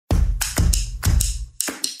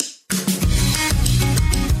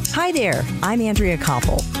Hi there, I'm Andrea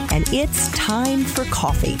Koppel, and it's time for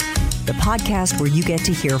coffee, the podcast where you get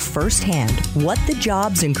to hear firsthand what the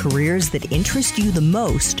jobs and careers that interest you the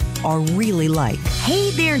most are really like.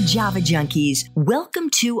 Hey there, Java Junkies. Welcome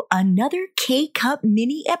to another K-Cup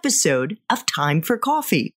mini episode of Time for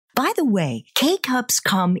Coffee. By the way, K-Cups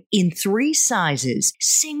come in 3 sizes,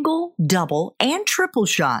 single, double, and triple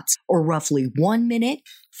shots, or roughly 1 minute,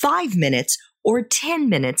 5 minutes, or 10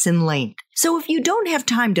 minutes in length. So if you don't have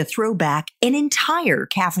time to throw back an entire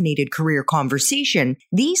caffeinated career conversation,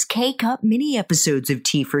 these K-Cup mini episodes of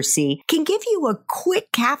T4C can give you a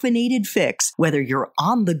quick caffeinated fix, whether you're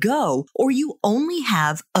on the go or you only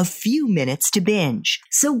have a few minutes to binge.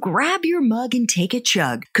 So grab your mug and take a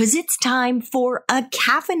chug, because it's time for a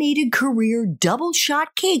caffeinated career double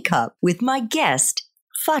shot K-Cup with my guest,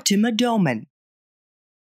 Fatima Doman.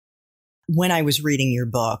 When I was reading your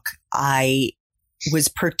book, I was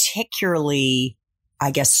particularly,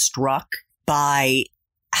 struck by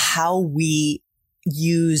how we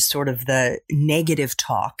use sort of the negative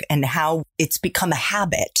talk and how it's become a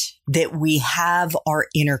habit that we have our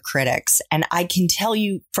inner critics. And I can tell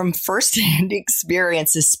you from firsthand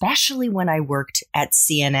experience, especially when I worked at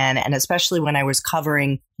CNN and especially when I was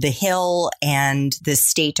covering the Hill and the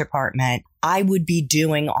State Department, I would be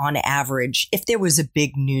doing on average, if there was a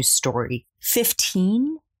big news story,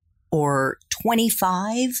 15 or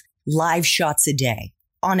 25 live shots a day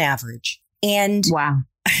on average. And wow.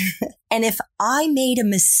 And if I made a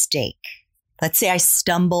mistake, let's say I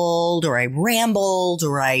stumbled or I rambled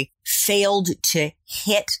or I failed to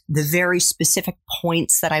hit the very specific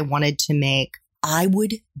points that I wanted to make, I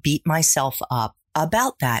would beat myself up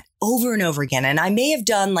about that over and over again. And I may have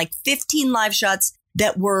done like 15 live shots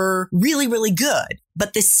that were really, really good,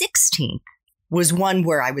 but the 16th was one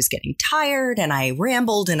where I was getting tired and I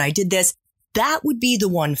rambled and I did this. That would be the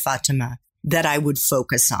one, Fatima, that I would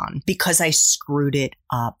focus on because I screwed it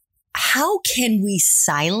up. How can we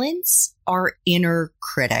silence our inner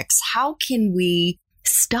critics? How can we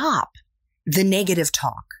stop the negative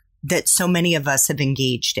talk that so many of us have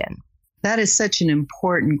engaged in? That is such an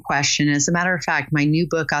important question. As a matter of fact, my new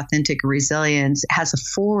book, Authentic Resilience, has a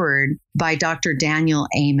foreword by Dr. Daniel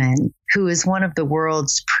Amen, who is one of the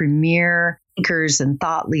world's premier thinkers and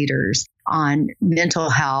thought leaders on mental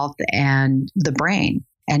health and the brain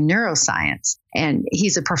and neuroscience. And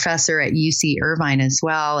he's a professor at UC Irvine as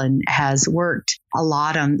well and has worked a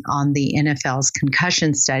lot on the NFL's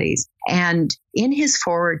concussion studies. And in his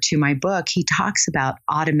foreword to my book, he talks about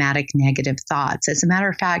automatic negative thoughts. As a matter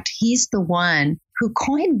of fact, he's the one who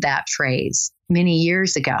coined that phrase many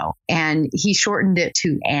years ago. And he shortened it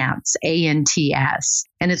to ANTS, A-N-T-S.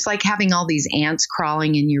 And it's like having all these ants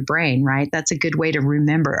crawling in your brain, right? That's a good way to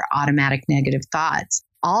remember automatic negative thoughts.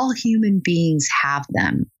 All human beings have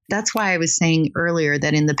them. That's why I was saying earlier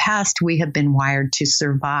that in the past, we have been wired to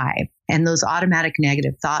survive. And those automatic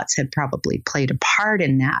negative thoughts have probably played a part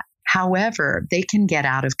in that. However, they can get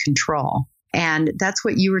out of control. And that's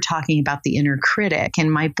what you were talking about, the inner critic.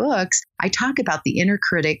 In my books, I talk about the inner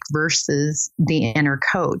critic versus the inner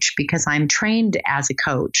coach because I'm trained as a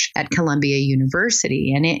coach at Columbia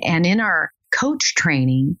University. And in our coach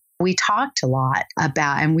training, we talked a lot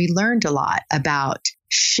about, and we learned a lot about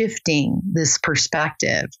shifting this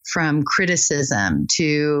perspective from criticism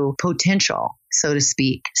to potential, so to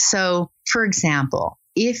speak. So, for example,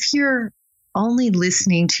 if you're only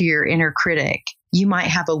listening to your inner critic, you might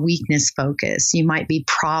have a weakness focus. You might be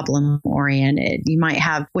problem oriented. You might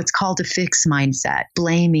have what's called a fixed mindset,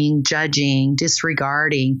 blaming, judging,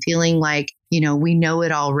 disregarding, feeling like, we know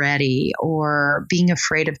it already, or being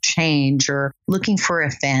afraid of change or looking for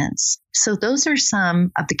offense. So those are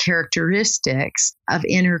some of the characteristics of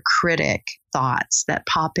inner critic thoughts that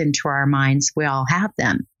pop into our minds. We all have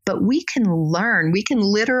them, but we can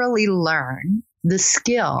literally learn the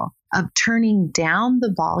skill of turning down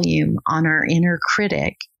the volume on our inner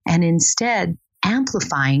critic and instead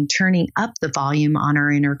amplifying, turning up the volume on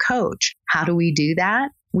our inner coach. How do we do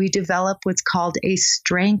that? We develop what's called a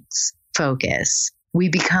strengths focus. We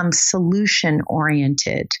become solution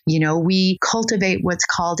oriented. We cultivate what's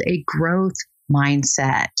called a growth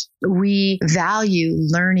mindset. We value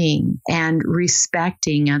learning and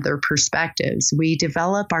respecting other perspectives. We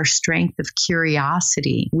develop our strength of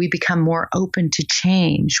curiosity. We become more open to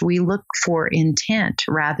change. We look for intent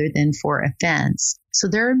rather than for offense. So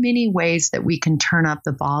there are many ways that we can turn up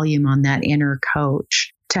the volume on that inner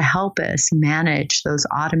coach to help us manage those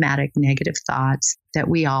automatic negative thoughts that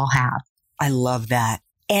we all have. I love that.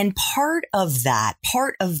 And part of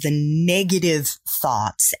the negative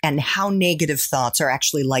thoughts and how negative thoughts are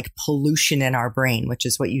actually like pollution in our brain, which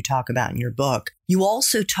is what you talk about in your book. You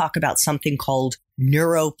also talk about something called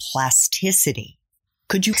neuroplasticity.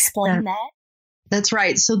 Could you explain that? That's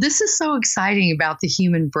right. So this is so exciting about the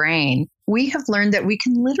human brain. We have learned that we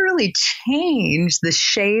can literally change the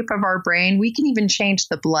shape of our brain. We can even change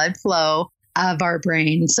the blood flow of our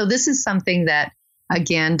brain. So this is something that,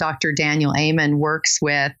 again, Dr. Daniel Amen works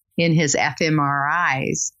with in his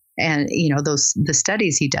fMRIs. And, the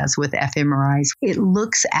studies he does with fMRIs, it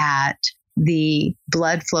looks at the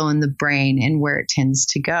blood flow in the brain and where it tends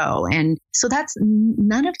to go. And so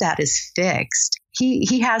none of that is fixed.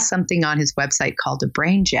 He has something on his website called a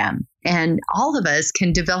brain gem. And all of us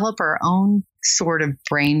can develop our own sort of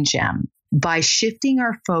brain gem by shifting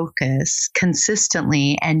our focus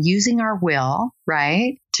consistently and using our will,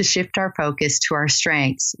 right, to shift our focus to our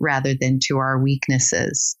strengths rather than to our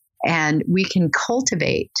weaknesses. And we can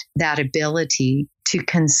cultivate that ability to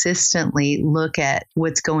consistently look at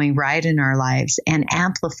what's going right in our lives and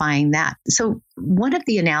amplifying that. So one of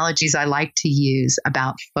the analogies I like to use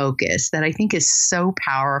about focus that I think is so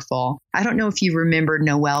powerful, I don't know if you remember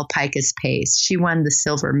Noelle Pikus-Pace. She won the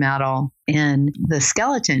silver medal in the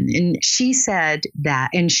skeleton. And she said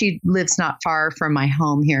that, and she lives not far from my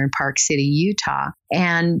home here in Park City, Utah.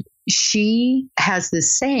 And she has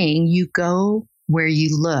this saying, you go where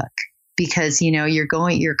you look, because,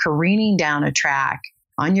 you're careening down a track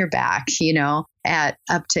on your back, at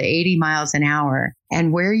up to 80 miles an hour.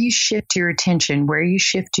 And where you shift your attention, where you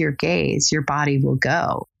shift your gaze, your body will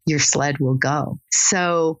go, your sled will go.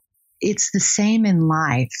 So it's the same in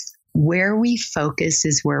life. Where we focus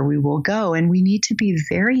is where we will go. And we need to be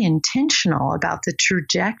very intentional about the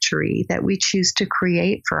trajectory that we choose to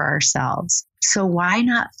create for ourselves. So why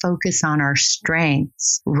not focus on our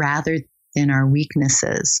strengths rather than our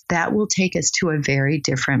weaknesses? That will take us to a very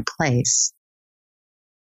different place.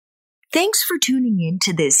 Thanks for tuning in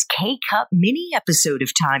to this K-Cup mini episode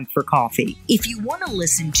of Time for Coffee. If you want to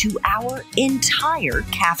listen to our entire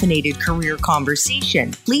caffeinated career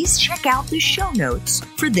conversation, please check out the show notes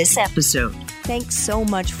for this episode. Thanks so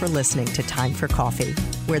much for listening to Time for Coffee,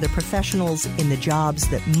 where the professionals in the jobs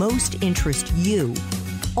that most interest you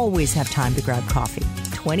always have time to grab coffee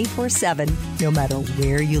 24/7, no matter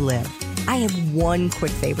where you live. I have one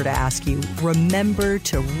quick favor to ask you. Remember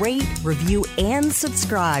to rate, review, and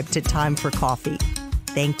subscribe to Time for Coffee.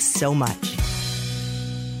 Thanks so much.